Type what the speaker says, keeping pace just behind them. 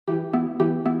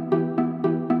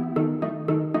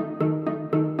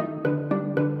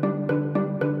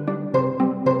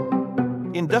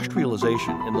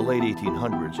Industrialization in the late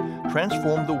 1800s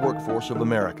transformed the workforce of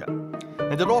America,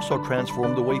 and it also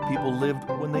transformed the way people lived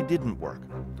when they didn't work.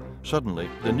 Suddenly,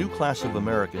 the new class of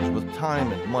Americans with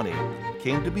time and money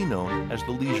came to be known as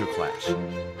the leisure class.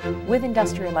 With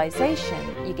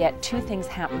industrialization, you get two things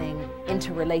happening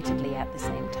interrelatedly at the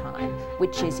same time,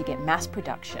 which is you get mass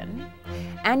production,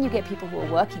 and you get people who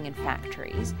are working in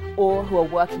factories or who are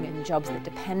working in jobs that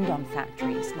depend on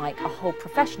factories, like a whole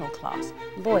professional class,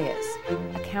 lawyers,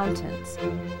 accountants,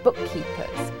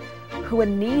 bookkeepers, who are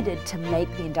needed to make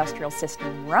the industrial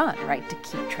system run, right, to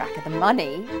keep track of the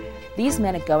money. These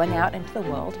men are going out into the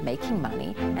world making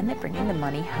money, and they're bringing the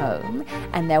money home,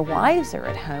 and their wives are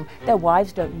at home. Their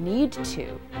wives don't need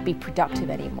to be productive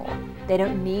anymore. They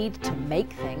don't need to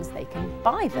make things, they can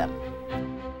buy them.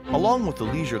 Along with the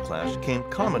leisure class came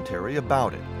commentary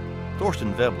about it.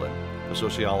 Thorstein Veblen, a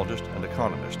sociologist and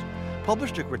economist,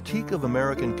 published a critique of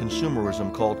American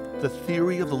consumerism called The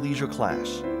Theory of the Leisure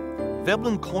Class.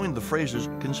 Veblen coined the phrases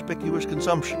conspicuous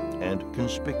consumption and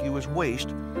conspicuous waste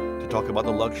to talk about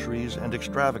the luxuries and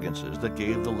extravagances that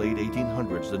gave the late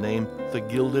 1800s the name the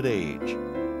Gilded Age.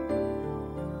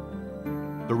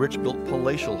 The rich built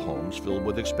palatial homes filled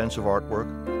with expensive artwork,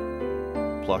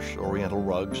 plush oriental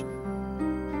rugs,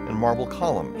 and marble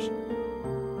columns.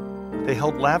 They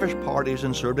held lavish parties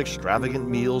and served extravagant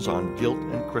meals on gilt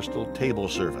and crystal table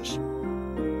service.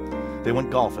 They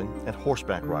went golfing and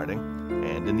horseback riding,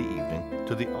 and in the evening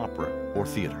to the opera or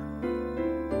theater.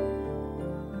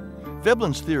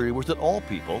 Veblen's theory was that all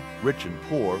people, rich and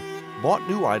poor, bought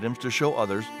new items to show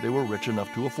others they were rich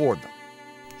enough to afford them.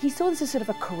 He saw this as sort of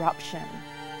a corruption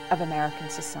of American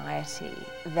society,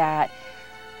 that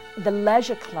the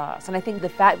leisure class, and I think the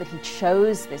fact that he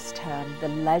chose this term, the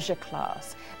leisure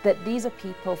class, that these are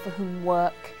people for whom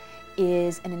work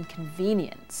is an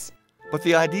inconvenience. But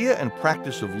the idea and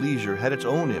practice of leisure had its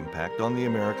own impact on the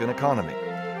American economy,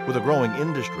 with a growing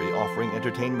industry offering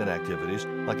entertainment activities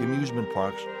like amusement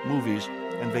parks, movies,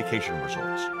 and vacation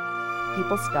resorts.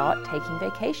 People start taking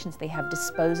vacations, they have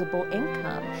disposable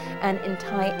income, and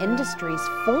entire industries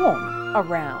form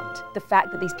around the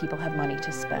fact that these people have money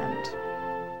to spend.